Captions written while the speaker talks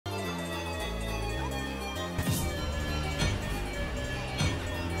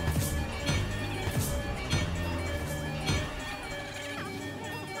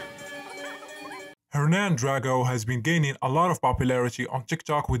Hernan Drago has been gaining a lot of popularity on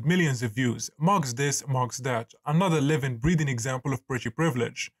TikTok with millions of views. Mugs this, mugs that. Another living, breathing example of pretty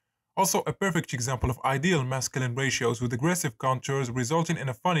privilege. Also a perfect example of ideal masculine ratios with aggressive contours resulting in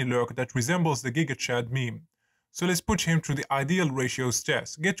a funny look that resembles the Giga Chad meme. So let's push him through the ideal ratios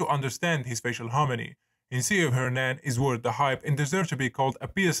test, get to understand his facial harmony, and see if Hernan is worth the hype and deserves to be called a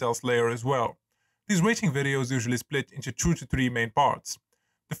PSL slayer as well. These rating videos usually split into 2 to 3 main parts.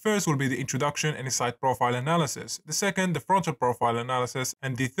 The first will be the introduction and the side profile analysis, the second the frontal profile analysis,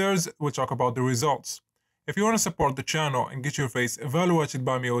 and the third will talk about the results. If you want to support the channel and get your face evaluated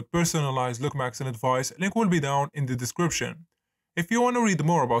by me with personalized look maxing advice, link will be down in the description. If you want to read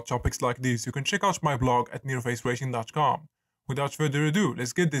more about topics like these, you can check out my blog at nearfacerating.com. Without further ado,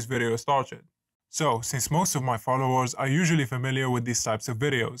 let's get this video started. So, since most of my followers are usually familiar with these types of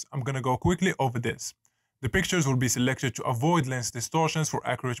videos, I'm gonna go quickly over this. The pictures will be selected to avoid lens distortions for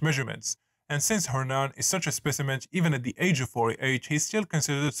accurate measurements, and since Hernan is such a specimen, even at the age of 48, he's still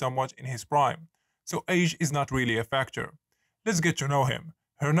considered somewhat in his prime, so age is not really a factor. Let's get to know him.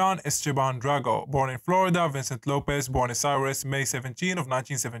 Hernan Esteban Drago, born in Florida, Vincent Lopez, Buenos Aires, May 17 of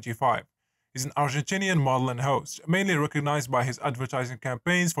 1975. He's an Argentinian model and host, mainly recognized by his advertising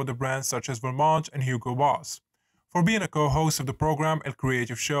campaigns for the brands such as Vermont and Hugo Boss, for being a co-host of the program El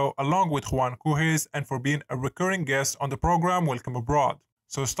Creative Show along with Juan Cujes, and for being a recurring guest on the program Welcome Abroad.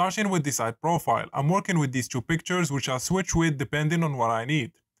 So starting with the side profile, I'm working with these two pictures which I'll switch with depending on what I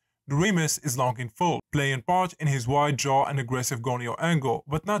need. The Remus is long in full, playing part in his wide jaw and aggressive gonio angle,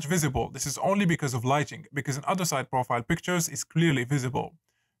 but not visible. This is only because of lighting, because in other side profile pictures it's clearly visible.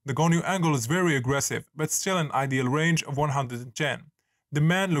 The gonio angle is very aggressive, but still an ideal range of 110. The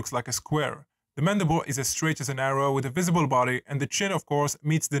man looks like a square. The mandible is as straight as an arrow with a visible body, and the chin of course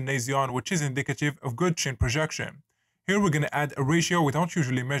meets the nasion, which is indicative of good chin projection. Here we're gonna add a ratio we don't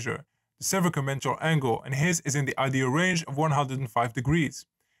usually measure, the cervicomantral angle, and his is in the ideal range of 105 degrees.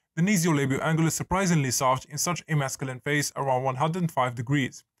 The nasolabial angle is surprisingly soft in such a masculine face, around 105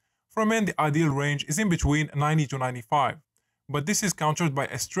 degrees. For men, the ideal range is in between 90 to 95, but this is countered by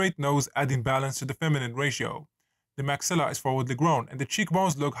a straight nose adding balance to the feminine ratio. The maxilla is forwardly grown and the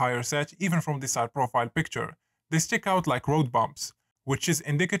cheekbones look higher set even from the side profile picture. They stick out like road bumps, which is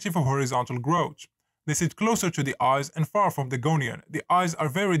indicative of horizontal growth. They sit closer to the eyes and far from the gonion. The eyes are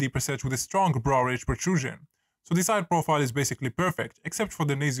very deep set with a strong brow ridge protrusion. So the side profile is basically perfect, except for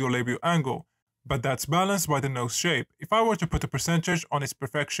the nasolabial angle, but that's balanced by the nose shape. If I were to put a percentage on its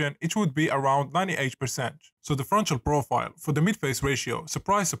perfection, it would be around 98%. So the frontal profile, for the mid-face ratio,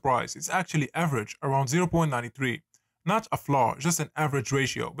 surprise surprise, it's actually average, around 0.93. Not a flaw, just an average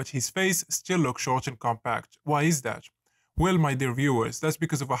ratio, but his face still looks short and compact. Why is that? Well, my dear viewers, that's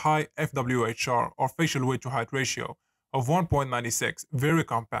because of a high FWHR, or facial weight to height ratio, of 1.96, very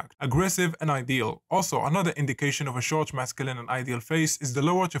compact, aggressive and ideal. Also, another indication of a short masculine and ideal face is the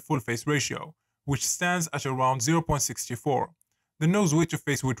lower to full face ratio, which stands at around 0.64. The nose weight to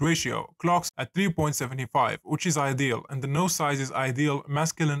face weight ratio clocks at 3.75, which is ideal, and the nose size is ideal,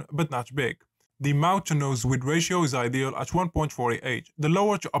 masculine but not big. The mouth to nose width ratio is ideal at 1.48. The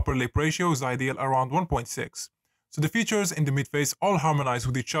lower to upper lip ratio is ideal around 1.6. So the features in the mid-face all harmonize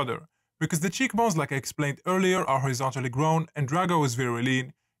with each other. Because the cheekbones, like I explained earlier, are horizontally grown and Drago is very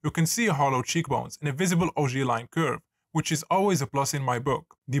lean, you can see hollow cheekbones and a visible OG line curve, which is always a plus in my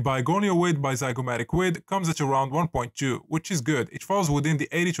book. The bigonio width by zygomatic width comes at around 1.2, which is good. It falls within the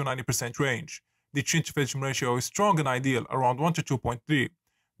 80 to 90% range. The chin to face ratio is strong and ideal, around 1 to 2.3.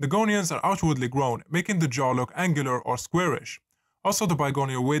 The gonions are outwardly grown, making the jaw look angular or squarish. Also, the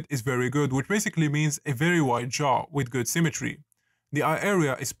bigonio width is very good, which basically means a very wide jaw with good symmetry. The eye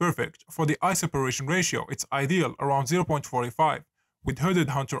area is perfect. For the eye separation ratio, it's ideal, around 0.45. With hooded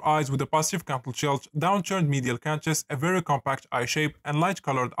hunter eyes with a positive canthal tilt, downturned medial canthus, a very compact eye shape, and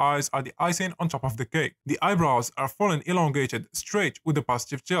light-colored eyes are the icing on top of the cake. The eyebrows are full and elongated, straight with a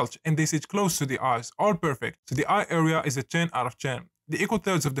positive tilt, and they sit close to the eyes, all perfect. So the eye area is a 10 out of 10. The equal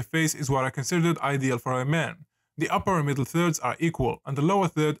thirds of the face is what I considered ideal for a man. The upper and middle thirds are equal, and the lower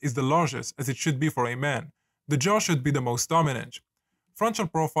third is the largest, as it should be for a man. The jaw should be the most dominant. Frontal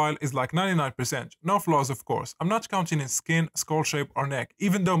profile is like 99%, no flaws of course. I'm not counting in skin, skull shape or neck,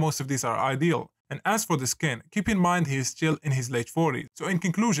 even though most of these are ideal. And as for the skin, keep in mind he is still in his late 40s. So in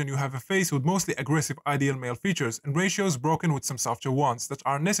conclusion, you have a face with mostly aggressive ideal male features and ratios broken with some softer ones that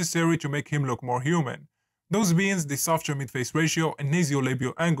are necessary to make him look more human. Those being the softer mid-face ratio and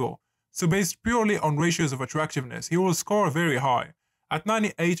nasolabial angle. So based purely on ratios of attractiveness, he will score very high, at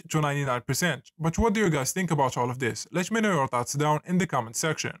 98 to 99%. But what do you guys think about all of this? Let me know your thoughts down in the comment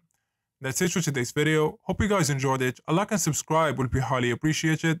section. That's it for today's video. Hope you guys enjoyed it. A like and subscribe will be highly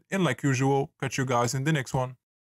appreciated. And like usual, catch you guys in the next one.